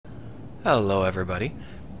Hello everybody.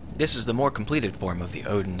 This is the more completed form of the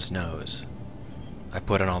Odin's nose. I've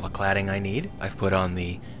put on all the cladding I need. I've put on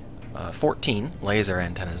the 14 laser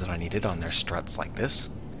antennas that I needed on their struts like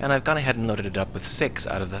this, and I've gone ahead and loaded it up with 6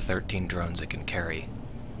 out of the 13 drones it can carry.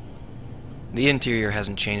 The interior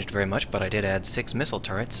hasn't changed very much, but I did add 6 missile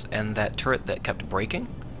turrets, and that turret that kept breaking,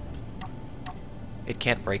 it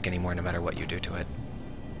can't break anymore no matter what you do to it.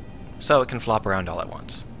 So it can flop around all at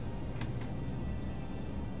once.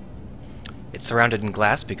 It's surrounded in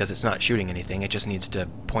glass because it's not shooting anything, it just needs to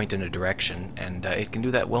point in a direction, and it can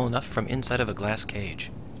do that well enough from inside of a glass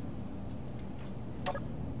cage.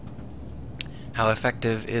 How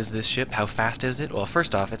effective is this ship? How fast is it? Well,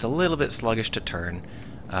 first off, it's a little bit sluggish to turn.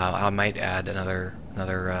 I might add another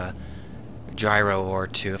gyro or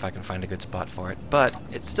two if I can find a good spot for it, but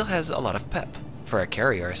it still has a lot of pep, for a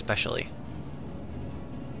carrier especially.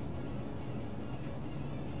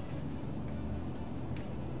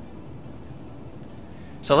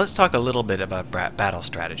 So let's talk a little bit about battle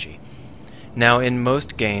strategy. Now, in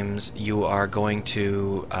most games, you are going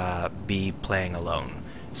to be playing alone.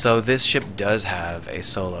 So this ship does have a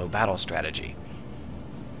solo battle strategy.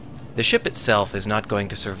 The ship itself is not going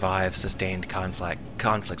to survive sustained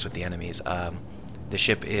conflicts with the enemies. The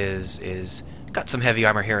ship is got some heavy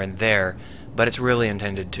armor here and there, but it's really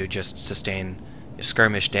intended to just sustain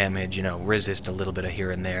skirmish damage, you know, resist a little bit of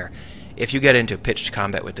here and there. If you get into pitched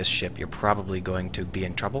combat with this ship, you're probably going to be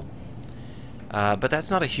in trouble. But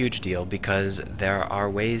that's not a huge deal because there are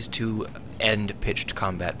ways to end pitched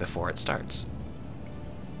combat before it starts.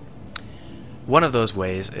 One of those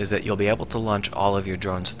ways is that you'll be able to launch all of your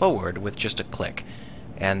drones forward with just a click,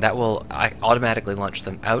 and that will automatically launch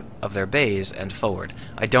them out of their bays and forward.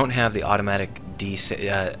 I don't have the automatic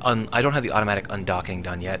undocking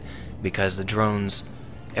done yet because the drones,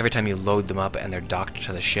 every time you load them up and they're docked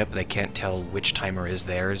to the ship, they can't tell which timer is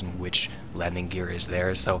theirs and which landing gear is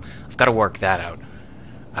theirs, so I've got to work that out.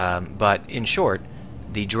 But in short,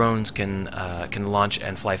 the drones can launch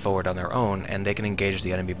and fly forward on their own, and they can engage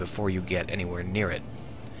the enemy before you get anywhere near it.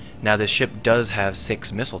 Now, this ship does have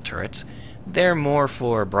 6 missile turrets. They're more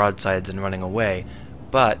for broadsides and running away,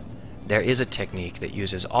 but there is a technique that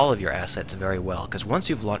uses all of your assets very well, because once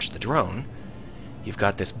you've launched the drone, you've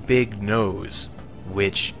got this big nose,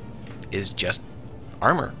 which is just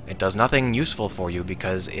armor. It does nothing useful for you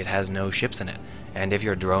because it has no ships in it. And if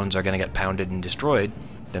your drones are going to get pounded and destroyed,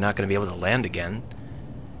 they're not going to be able to land again.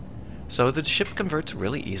 So the ship converts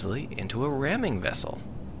really easily into a ramming vessel.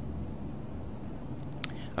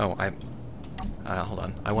 Oh, hold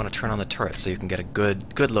on. I want to turn on the turrets so you can get a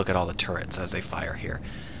good look at all the turrets as they fire here.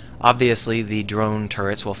 Obviously, the drone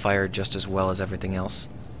turrets will fire just as well as everything else.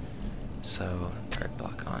 So, turret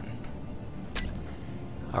block on.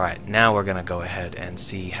 Alright, now we're going to go ahead and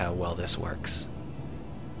see how well this works.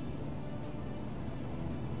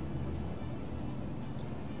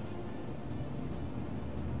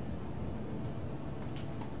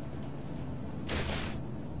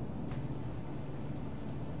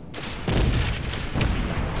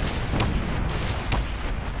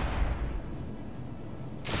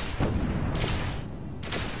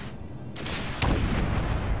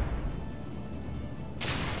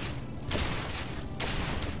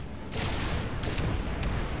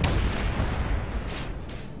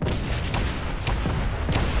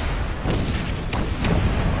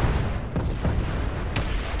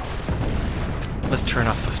 Let's turn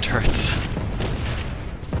off those turrets.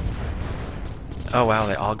 Oh wow,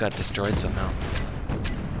 they all got destroyed somehow.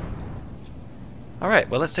 Alright,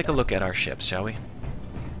 well let's take a look at our ships, shall we?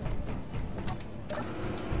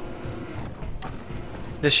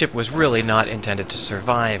 This ship was really not intended to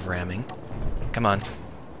survive ramming. Come on.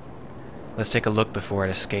 Let's take a look before it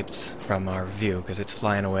escapes from our view, because it's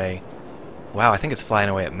flying away. Wow, I think it's flying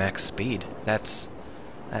away at max speed. That's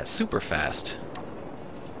super fast.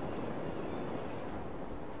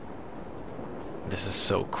 This is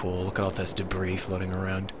so cool. Look at all this debris floating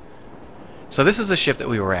around. So this is the ship that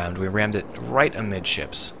we rammed. We rammed it right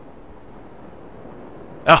amidships.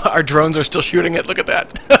 Oh, our drones are still shooting it. Look at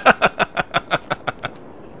that.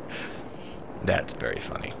 That's very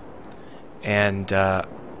funny. And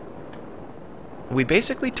we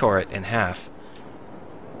basically tore it in half.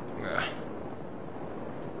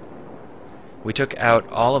 We took out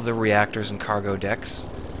all of the reactors and cargo decks,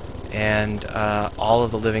 and all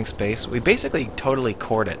of the living space. We basically totally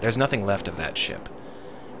cored it. There's nothing left of that ship.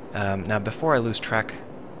 Now, before I lose track...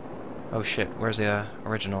 Oh shit, where's the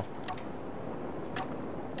original?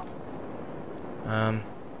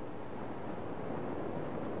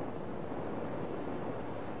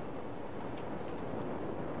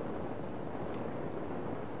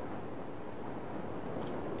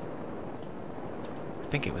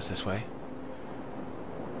 think it was this way.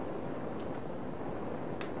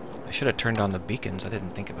 I should have turned on the beacons. I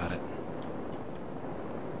didn't think about it.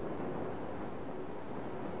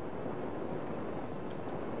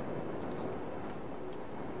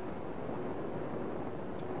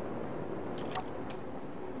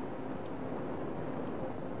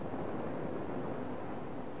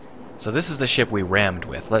 So this is the ship we rammed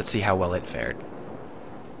with. Let's see how well it fared.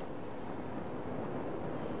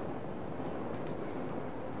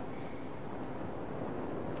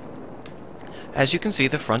 As you can see,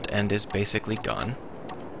 the front end is basically gone.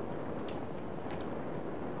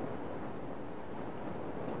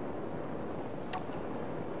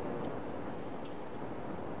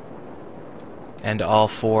 And all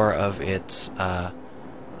four of its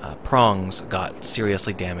prongs got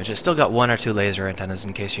seriously damaged. It still got one or two laser antennas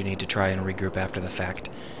in case you need to try and regroup after the fact.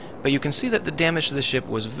 But you can see that the damage to the ship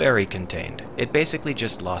was very contained. It basically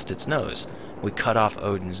just lost its nose. We cut off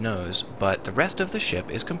Odin's nose, but the rest of the ship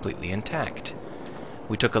is completely intact.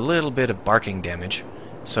 We took a little bit of barking damage,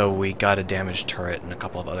 so we got a damaged turret and a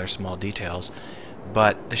couple of other small details,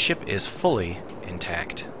 but the ship is fully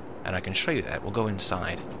intact, and I can show you that. We'll go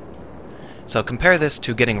inside. So compare this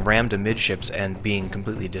to getting rammed amidships and being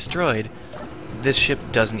completely destroyed. This ship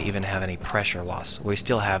doesn't even have any pressure loss. We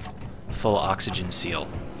still have full oxygen seal.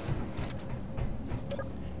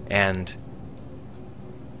 And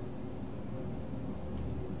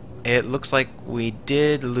it looks like we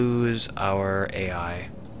did lose our AI.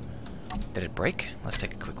 Did it break? Let's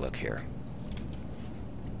take a quick look here.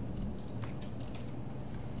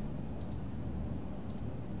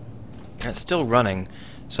 It's still running.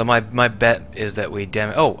 So my bet is that we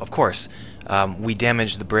oh, of course, we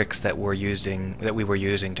damaged the bricks that we were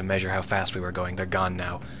using to measure how fast we were going. They're gone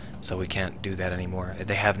now, so we can't do that anymore.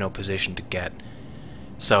 They have no position to get.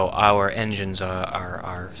 So our engines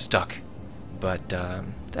are stuck, but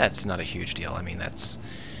that's not a huge deal. I mean, that's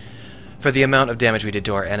for the amount of damage we did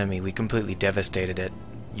to our enemy. We completely devastated it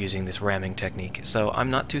using this ramming technique. So I'm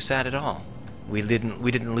not too sad at all. We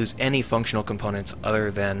didn't lose any functional components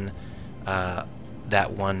other than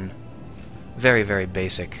that one very, very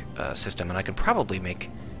basic system, and I could probably make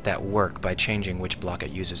that work by changing which block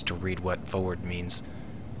it uses to read what forward means.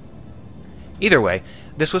 Either way,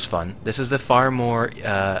 this was fun. This is the far more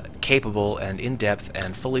capable and in-depth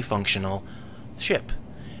and fully functional ship.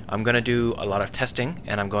 I'm going to do a lot of testing,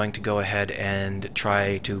 and I'm going to go ahead and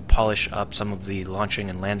try to polish up some of the launching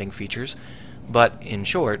and landing features, but in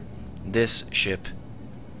short, this ship,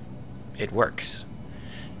 it works.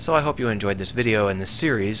 So I hope you enjoyed this video and this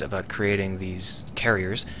series about creating these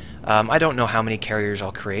carriers. I don't know how many carriers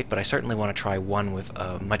I'll create, but I certainly want to try one with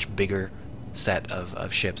a much bigger set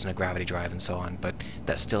of ships and a gravity drive and so on, but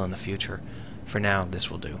that's still in the future. For now, this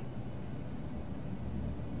will do.